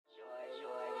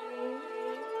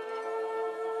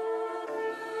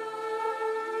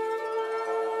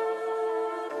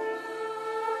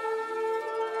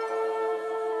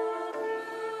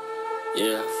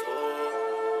Yeah,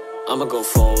 I'ma go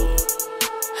forward,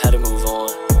 had to move on.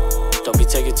 Don't be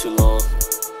taking too long,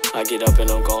 I get up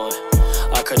and I'm gone.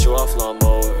 I cut you off,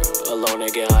 lawnmower, alone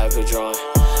and get high, withdrawn.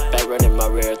 Back running my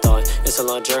rear thought, it's a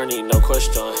long journey, no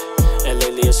question. And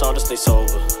lately it's hard to stay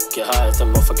sober, get high at the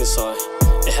motherfucking sun.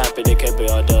 It happened, it can't be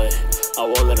all done, I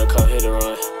won't let her come hit or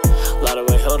run. Lotta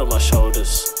weight held on my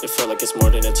shoulders, it feel like it's more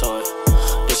than a ton.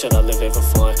 This shit I live in for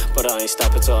fun, but I ain't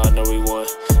stopping till I know we won.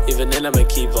 Even then I'ma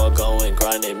keep on going,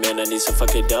 grinding, man I need some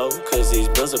fucking dough. Cause these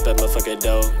bills up at my fucking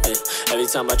dough, yeah. Every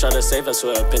time I try to save I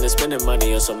swear I've been spending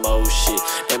money on some old shit.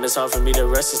 Damn, it's hard for me to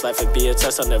rest, this life would be a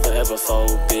test, I'll never ever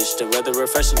fold, bitch. The weather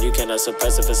refreshing, you cannot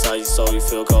suppress if it's how you soul, you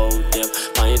feel cold, damn.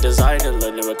 Find your desire and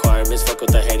learn the requirements, fuck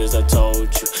what the haters have told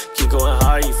you. Keep going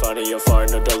hard, you finding your far,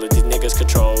 no dollar, these niggas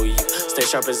control you. Stay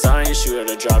sharp as iron, you shoot at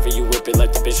the driver, you whip it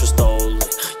like the bitch was stolen.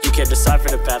 You can't decipher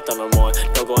the path that I'm on,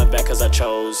 no going back cause I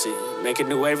chose it. Make a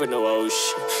new wave with no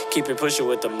ocean, keep it pushing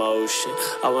with emotion.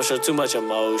 I won't show too much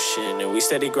emotion, and we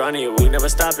steady grinding and we never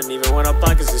stopping even when our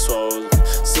pockets get swollen.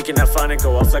 Seeking that find and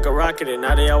go off like a rocket, and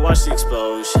now they all watch the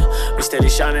explosion. We steady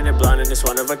shining and blinding, it's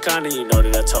one of a kind, and you know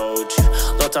that I told you.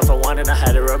 Lotta for wanting, I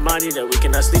had to remind you that we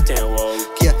cannot sleep till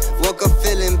woke. Yeah, woke up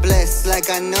feeling blessed, like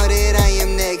I know that I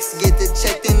am next. Get the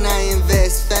check, then I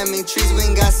invest. Family trees, we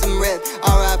ain't got some rep.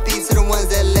 R.I.P. to the ones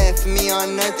that left. Me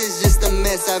on earth is just a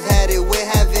mess. I've had it with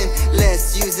having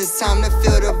less. Use this time to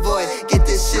fill the void. Get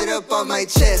this shit up off my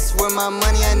chest. Where my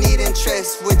money, I need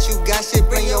interest. What you got, shit,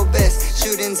 bring your best.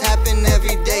 Shootings happen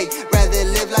every day. Rather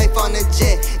live life on a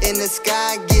jet. In the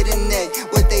sky, get a neck.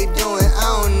 What they doing, I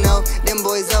don't know. Them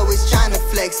boys always trying to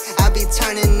flex. I be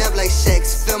turning up like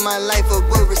Shex. Fill my life up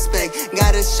with respect.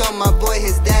 Gotta show my boy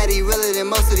his daddy realer than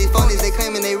most of these phonies. They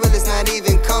claiming they real, it's not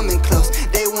even coming close.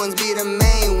 They ones be the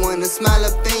main one, to smile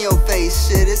up in your face.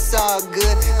 Shit, it's all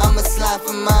good, I'ma slide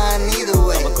for mine either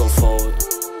way. I'ma go forward,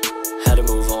 had to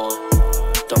move on.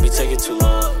 Don't be taking too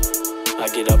long, I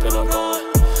get up and I'm gone.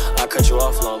 I cut you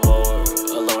off, lawnmower,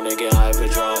 alone and get high,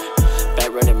 withdrawn.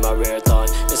 Back running my rear thought,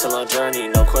 it's a long journey,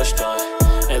 no question.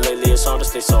 And lately it's hard to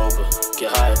stay sober,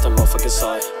 get high at the motherfucking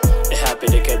sun. It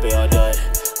happened, it can't be all done,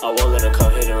 I won't let her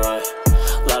come hit and run.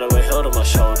 Lotta weight held on my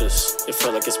shoulders, it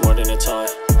feel like it's more than a ton.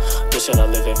 This shit I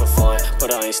live in for fun,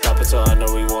 but I ain't stopping till I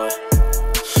know we won.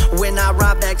 When I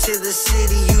ride back to the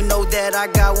city, you know that I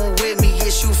got one with me.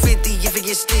 Issue 50, if it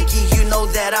gets sticky, you know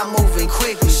that I'm moving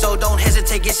quickly. So don't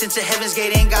hesitate, get sent to heaven's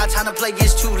gate. Ain't got time to play,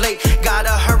 it's too late.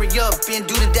 Gotta hurry up and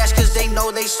do the dash, cause they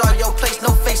know they saw your place.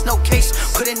 No face, no case,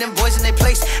 putting them boys in their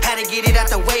place. Had to get it out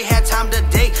the way, had time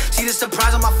today. See the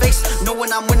surprise on my face, know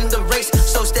when I'm winning the race.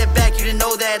 So step back, you didn't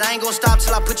know that. I ain't gonna stop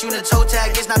till I put you in a toe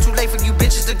tag. It's not too late for you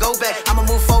bitches to go back. I'ma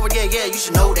move forward, yeah, you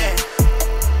should know that.